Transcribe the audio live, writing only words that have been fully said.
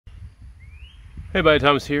Hey buddy,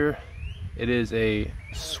 Thomas here. It is a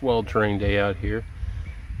sweltering day out here.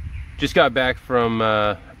 Just got back from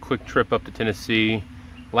a quick trip up to Tennessee.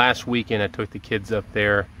 Last weekend I took the kids up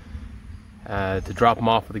there to drop them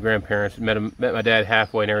off with the grandparents. Met my dad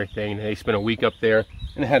halfway and everything. They spent a week up there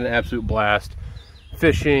and had an absolute blast.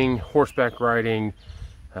 Fishing, horseback riding,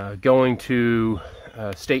 going to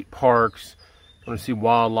state parks, going to see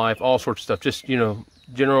wildlife, all sorts of stuff. Just, you know,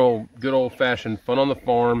 general good old-fashioned fun on the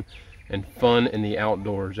farm and fun in the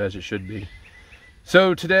outdoors, as it should be.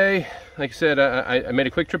 So today, like I said, I made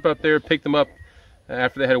a quick trip up there, picked them up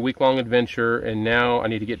after they had a week-long adventure, and now I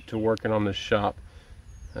need to get to working on this shop.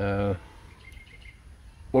 What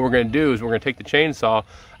we're going to do is we're going to take the chainsaw.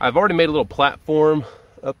 I've already made a little platform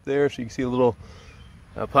up there, so you can see a little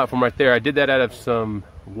platform right there. I did that out of some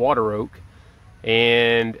water oak,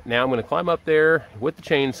 and now I'm going to climb up there with the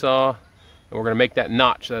chainsaw, and we're going to make that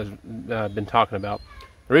notch that I've been talking about.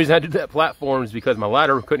 The reason I did that platform is because my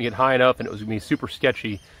ladder couldn't get high enough and it was going to be super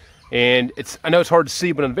sketchy. And I know it's hard to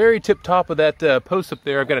see, but on the very tip top of that post up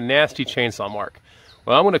there, I've got a nasty chainsaw mark.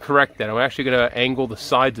 Well, I'm going to correct that. I'm actually going to angle the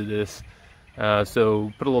sides of this.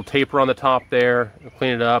 So put a little taper on the top there,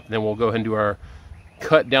 clean it up, and then we'll go ahead and do our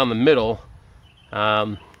cut down the middle.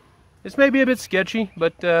 This may be a bit sketchy,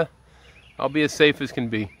 but I'll be as safe as can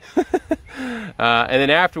be. And then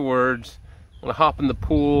afterwards, I'm gonna hop in the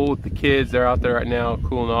pool with the kids. They're out there right now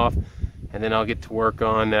cooling off, and then I'll get to work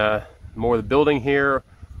on more of the building here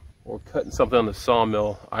or cutting something on the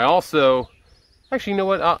sawmill. I also, actually, you know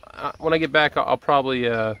what, when I get back, I'll probably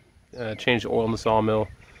change the oil in the sawmill,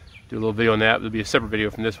 do a little video on that. There'll be a separate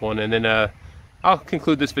video from this one, and then I'll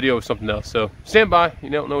conclude this video with something else. So stand by.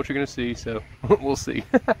 You don't know what you're gonna see, so we'll see.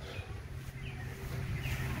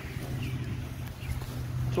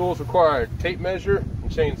 Tools required: tape measure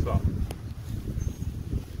and chainsaw.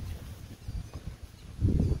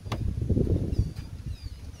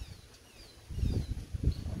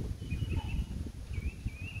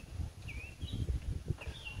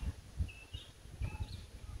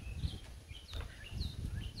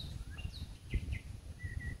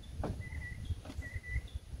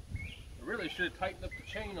 Really should have tightened up the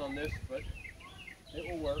chain on this, but it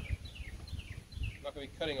will work. I'm not going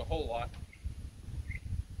to be cutting a whole lot.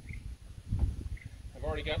 I've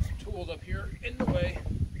already got some tools up here in the way.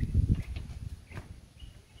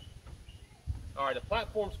 Alright, the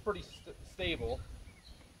platform's pretty stable.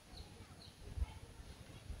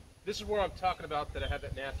 This is where I'm talking about that I have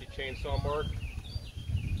that nasty chainsaw mark.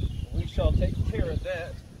 We shall take care of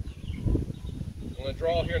that. I'm going to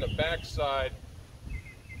draw here on the back side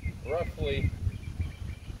roughly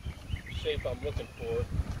the shape I'm looking for.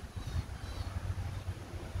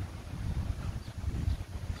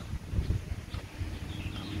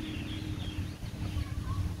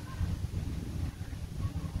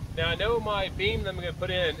 Now I know my beam that I'm going to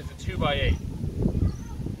put in is a 2x8,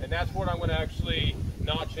 and that's what I'm going to actually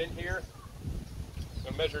notch in here. I'm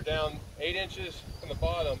going to measure down 8 inches from the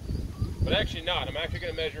bottom, but actually not. I'm actually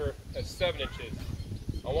going to measure at 7 inches.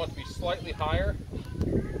 I want it to be slightly higher.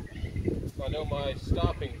 I know my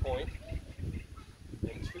stopping point,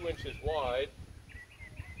 and 2 inches wide.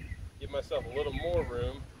 Give myself a little more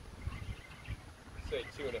room, say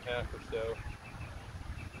 2.5 or so,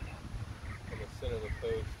 on the center of the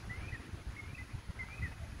post.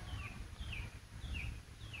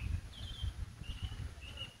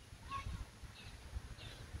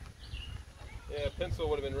 Yeah, a pencil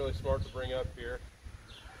would have been really smart to bring up here.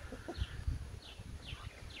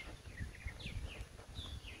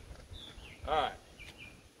 Alright,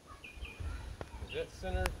 is that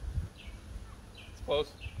centered? It's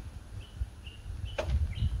close.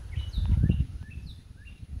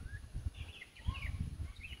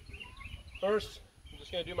 First, I'm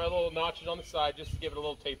just going to do my little notches on the side just to give it a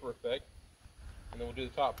little taper effect, and then we'll do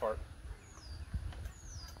the top part.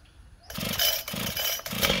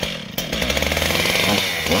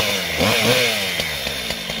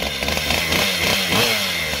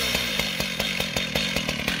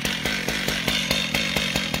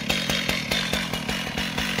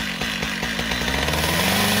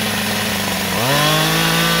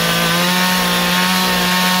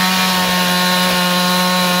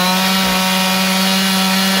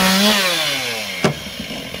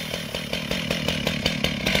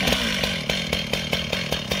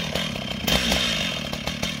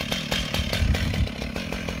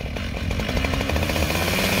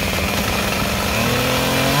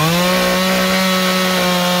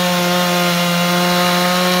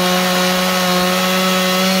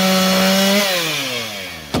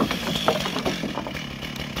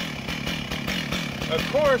 Of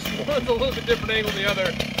course, one's a little bit different angle than the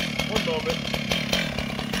other. One moment.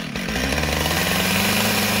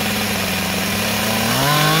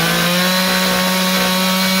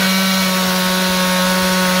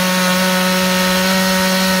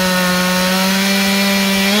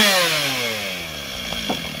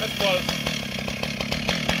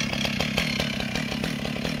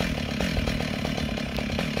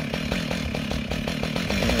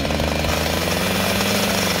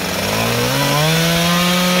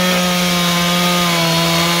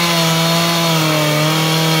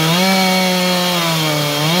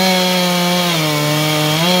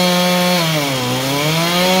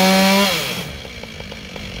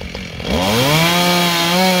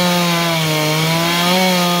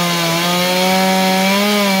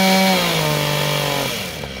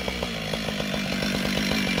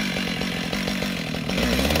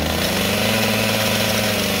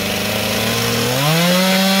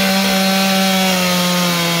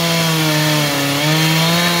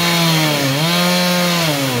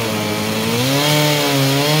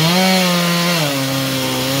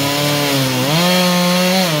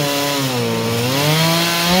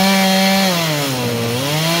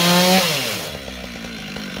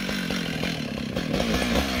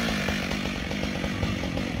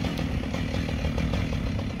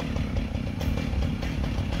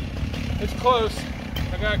 close.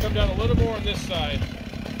 I gotta come down a little more on this side.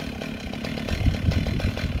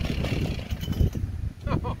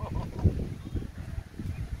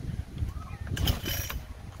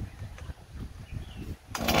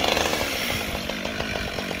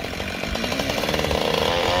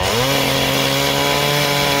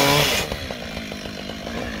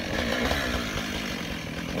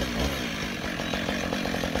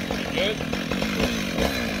 Good.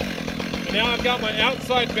 And now I've got my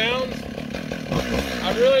outside bounds.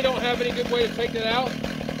 I really don't have any good way to take that out,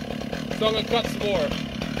 so I'm going to cut some more.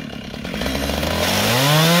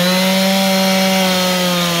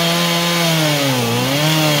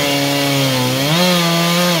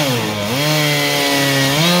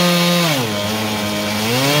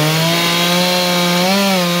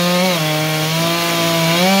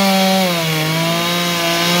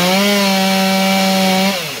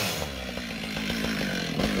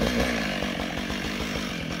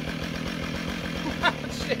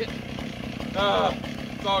 Shit.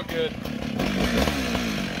 It's all good.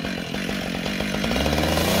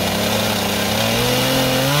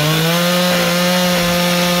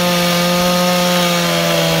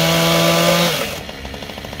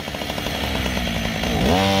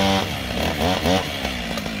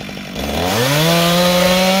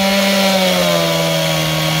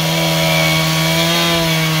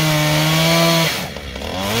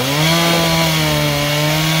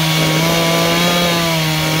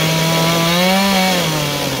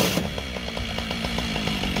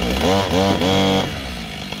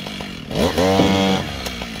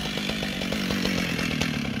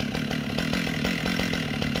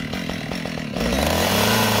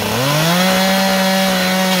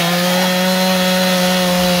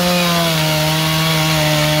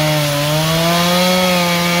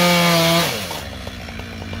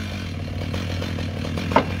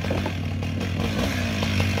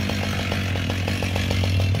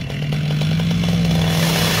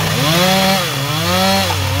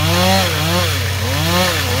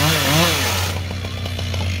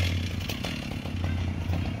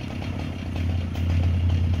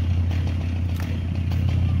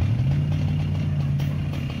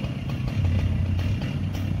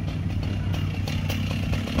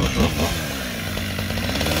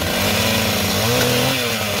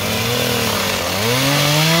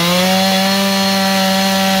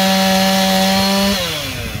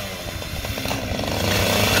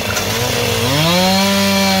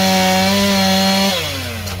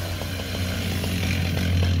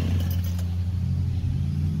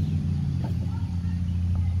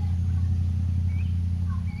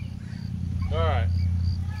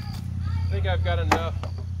 I think I've got enough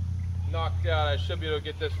knocked out. I should be able to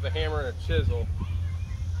get this with a hammer and a chisel.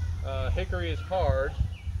 Hickory is hard.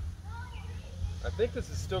 I think this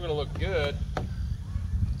is still going to look good.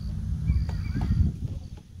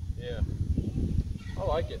 Yeah, I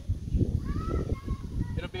like it.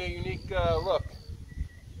 It'll be a unique look.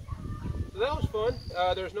 So that was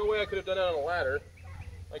fun. There's no way I could have done it on a ladder.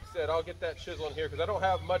 Like I said, I'll get that chisel in here because I don't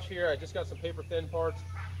have much here. I just got some paper thin parts.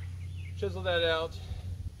 Chisel that out.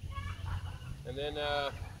 And then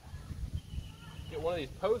get one of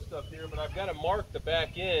these posts up here, but I've got to mark the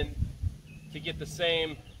back end to get the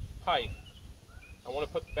same height. I want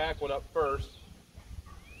to put the back one up first.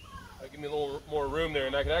 That'll give me a little more room there,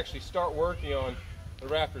 and I can actually start working on the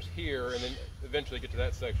rafters here and then eventually get to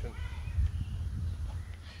that section.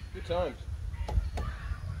 Good times.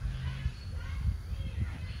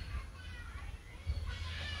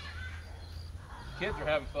 Kids are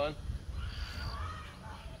having fun.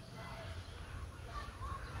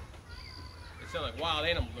 They sound like wild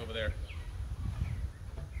animals over there.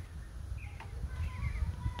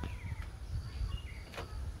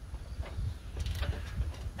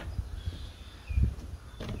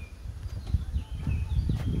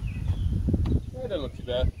 That doesn't look too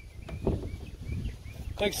bad.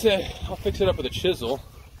 Like I said, I'll fix it up with a chisel.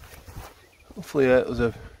 Hopefully that was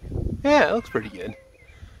a... Yeah, it looks pretty good.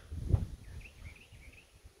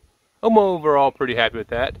 I'm overall pretty happy with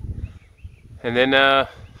that. And then,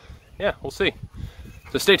 yeah, we'll see.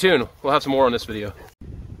 So stay tuned. We'll have some more on this video.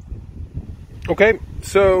 Okay,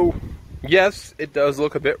 so yes, it does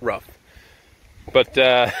look a bit rough. But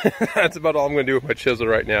that's about all I'm going to do with my chisel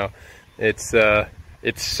right now. It's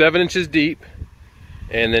 7 inches deep.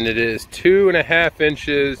 And then it is 2.5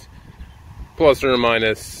 inches plus or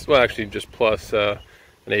minus, well actually just plus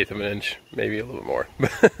 1/8 of an inch, maybe a little bit more.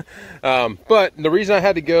 But the reason I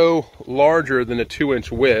had to go larger than a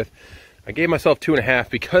 2-inch width, I gave myself 2.5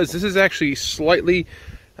 because this is actually slightly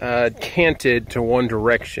canted to one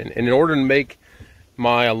direction. And in order to make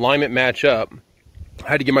my alignment match up, I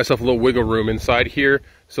had to give myself a little wiggle room inside here.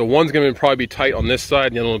 So one's gonna probably be tight on this side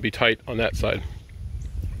and the other one will be tight on that side.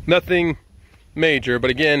 Nothing major, but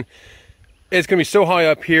again, it's gonna be so high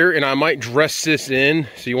up here, and I might dress this in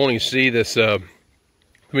so you won't even see this,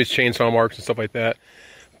 these chainsaw marks and stuff like that.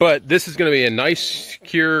 But this is gonna be a nice,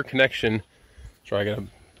 secure connection. Sorry, I got a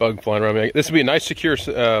bug flying around me. This will be a nice, secure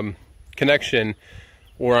connection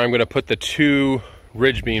where I'm gonna put the two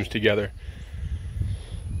ridge beams together.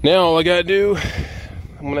 Now all I gotta do,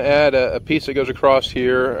 I'm gonna add a piece that goes across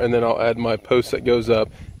here, and then I'll add my post that goes up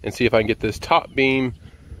and see if I can get this top beam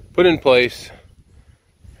put in place,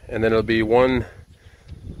 and then it'll be one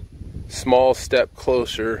small step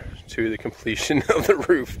closer to the completion of the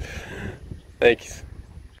roof. Thanks.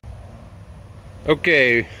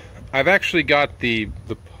 Okay, I've actually got the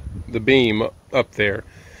beam up there.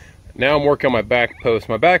 Now I'm working on my back post.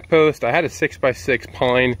 My back post, I had a 6x6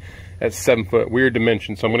 pine at 7 foot, weird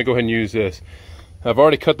dimension, so I'm gonna go ahead and use this. I've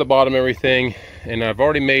already cut the bottom, everything, and I've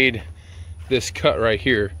already made this cut right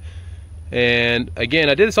here. And again,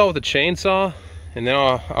 I did this all with a chainsaw, and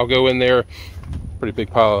now I'll go in there, pretty big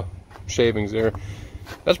pile of shavings there.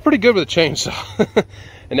 That's pretty good with a chainsaw.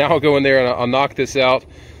 And now I'll go in there and I'll knock this out,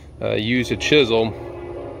 use a chisel.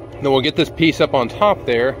 Then we'll get this piece up on top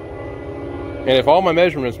there. And if all my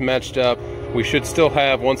measurements matched up, we should still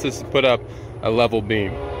have, once this is put up, a level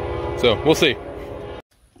beam. So we'll see.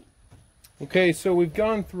 Okay, so we've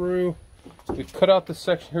gone through, we've cut out this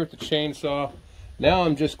section here with the chainsaw. Now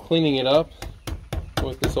I'm just cleaning it up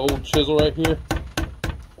with this old chisel right here.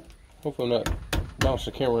 Hopefully I'm not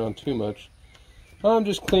bouncing the camera around too much. I'm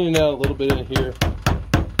just cleaning out a little bit in here.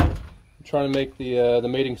 I'm trying to make the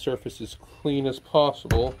mating surface as clean as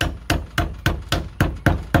possible.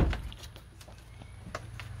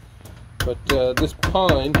 But this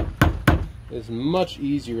pine is much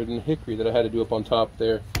easier than the hickory that I had to do up on top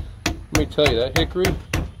there. Let me tell you, that hickory,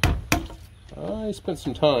 I spent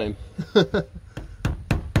some time.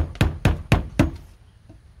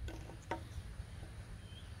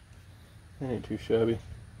 Ain't too shabby.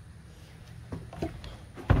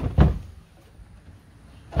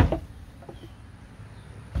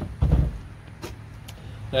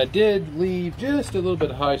 I did leave just a little bit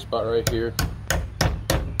of high spot right here,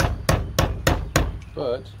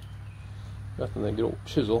 but nothing that good old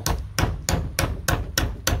chisel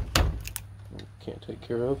can't take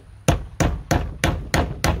care of.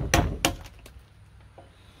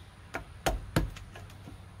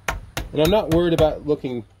 And I'm not worried about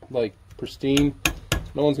looking like pristine.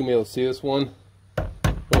 No one's gonna be able to see this one.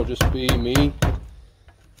 It'll just be me.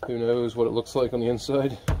 Who knows what it looks like on the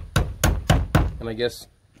inside. And I guess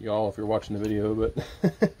y'all, if you're watching the video, but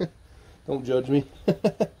don't judge me.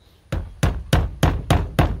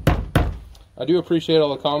 I do appreciate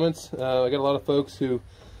all the comments. I got a lot of folks who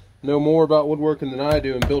know more about woodworking than I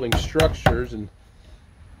do and building structures, and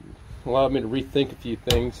allowed me to rethink a few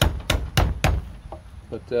things.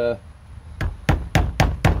 But this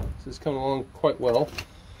is coming along quite well.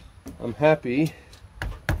 I'm happy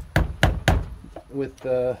with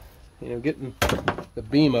you know, getting the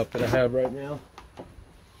beam up that I have right now.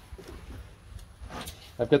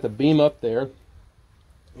 I've got the beam up there,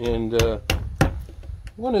 and it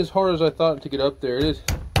wasn't as hard as I thought to get up there. It is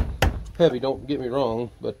heavy, don't get me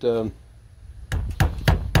wrong, but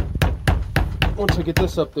once I get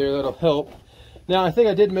this up there, that'll help. Now, I think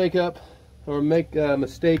I did make a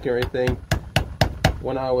mistake or anything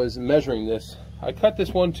when I was measuring this. I cut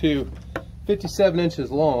this one to 57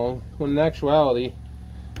 inches long, when in actuality,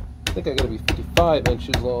 I think I gotta be 55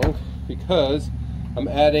 inches long, because I'm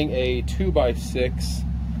adding a 2x6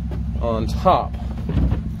 on top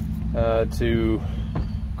to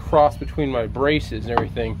cross between my braces and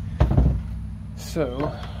everything.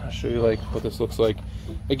 So I'll show you like what this looks like.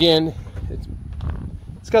 Again,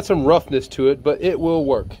 it's got some roughness to it, but it will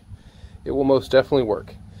work. It will most definitely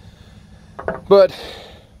work. But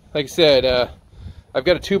like I said, I've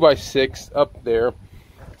got a 2x6 up there.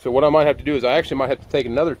 So what I might have to do is I actually might have to take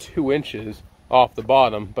another 2 inches off the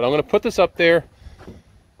bottom. But I'm going to put this up there.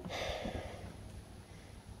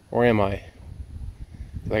 Where am I?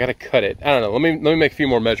 I got to cut it. I don't know. Let me make a few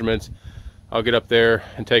more measurements. I'll get up there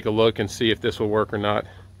and take a look and see if this will work or not.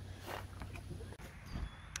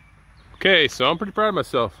 Okay, so I'm pretty proud of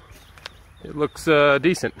myself. It looks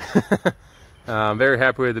decent. I'm very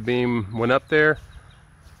happy with the beam went up there.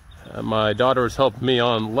 My daughter has helped me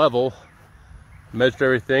on level, measured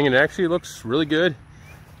everything, and it actually looks really good.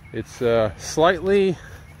 It's slightly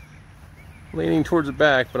leaning towards the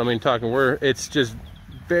back, but I mean, it's just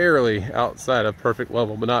barely outside of perfect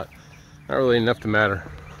level, but not really enough to matter.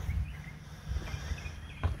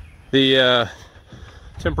 The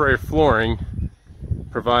temporary flooring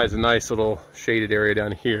provides a nice little shaded area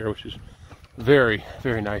down here, which is very,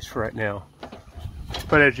 very nice for right now.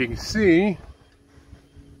 But as you can see,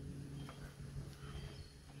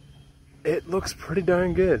 it looks pretty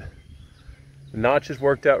darn good. The notches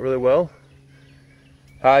worked out really well.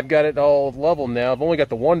 I've got it all level now. I've only got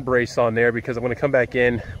the one brace on there because I'm going to come back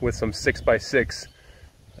in with some 6x6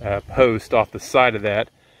 post off the side of that.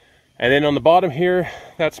 And then on the bottom here,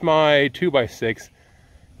 that's my 2x6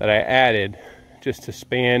 that I added just to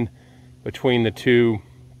span between the two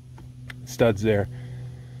studs there.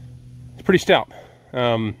 It's pretty stout.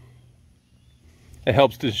 It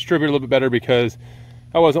helps to distribute a little bit better because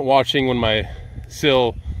I wasn't watching when my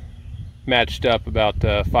sill matched up about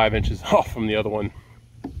 5 inches off from the other one.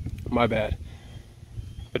 My bad.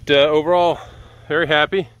 But overall, very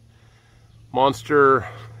happy. Monster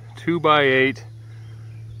 2x8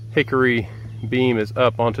 hickory beam is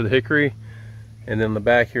up onto the hickory, and then the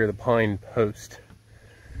back here, the pine post.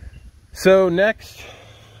 So next,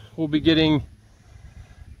 we'll be getting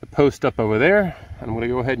the post up over there. I'm going to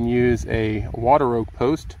go ahead and use a water oak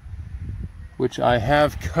post, which I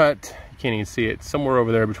have cut. You can't even see it, somewhere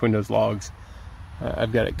over there between those logs.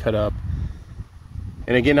 I've got it cut up.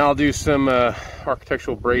 And again, I'll do some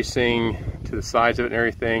architectural bracing to the sides of it and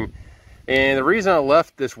everything. And the reason I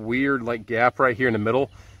left this weird like gap right here in the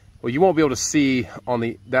middle, well, you won't be able to see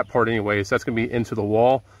on that part anyways. That's going to be into the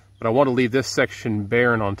wall. But I want to leave this section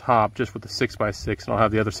barren on top, just with the 6x6, and I'll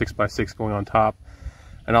have the other 6x6 going on top.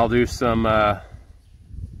 And I'll do some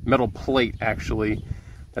metal plate, actually,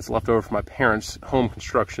 that's left over from my parents' home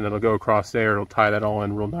construction that'll go across there. It'll tie that all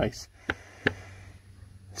in real nice.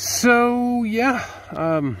 So yeah,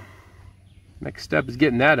 next step is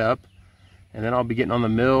getting that up, and then I'll be getting on the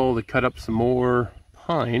mill to cut up some more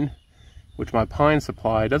pine, which my pine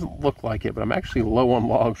supply doesn't look like it, but I'm actually low on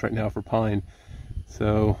logs right now for pine.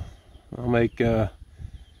 So I'll make a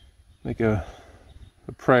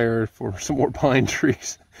prayer for some more pine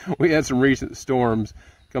trees. We had some recent storms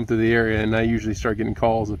come through the area, and I usually start getting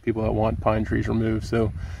calls of people that want pine trees removed.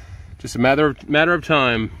 So just a matter of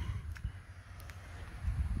time.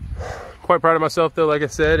 Quite proud of myself though, like I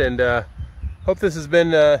said, and hope this has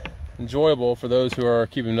been enjoyable for those who are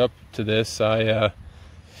keeping up to this. I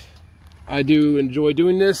do enjoy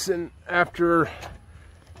doing this, and after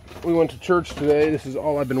we went to church today, this is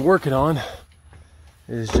all I've been working on,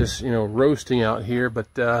 is just, you know, roasting out here.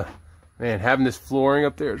 But man, having this flooring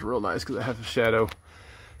up there is real nice because I have the shadow.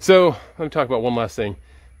 So let me talk about one last thing.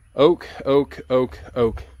 Oak, oak, oak,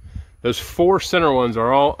 oak. Those 4 center ones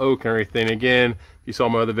are all oak and everything. Again, if you saw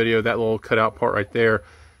my other video, that little cutout part right there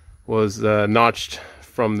was notched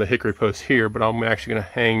from the hickory post here, but I'm actually going to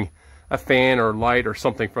hang a fan or light or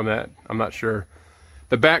something from that. I'm not sure.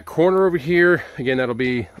 The back corner over here, again, that'll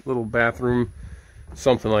be a little bathroom,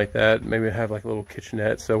 something like that. Maybe have like a little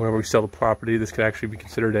kitchenette, so whenever we sell the property, this could actually be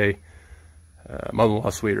considered a mother-in-law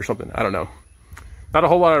suite or something. I don't know. Not a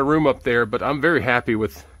whole lot of room up there, but I'm very happy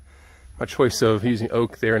with my choice of using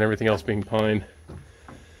oak there and everything else being pine.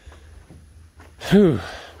 Whew,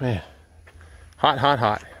 man. Hot, hot,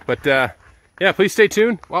 hot. But yeah, please stay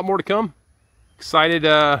tuned. A lot more to come. Excited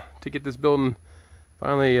to get this building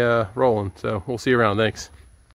finally rolling. So we'll see you around. Thanks.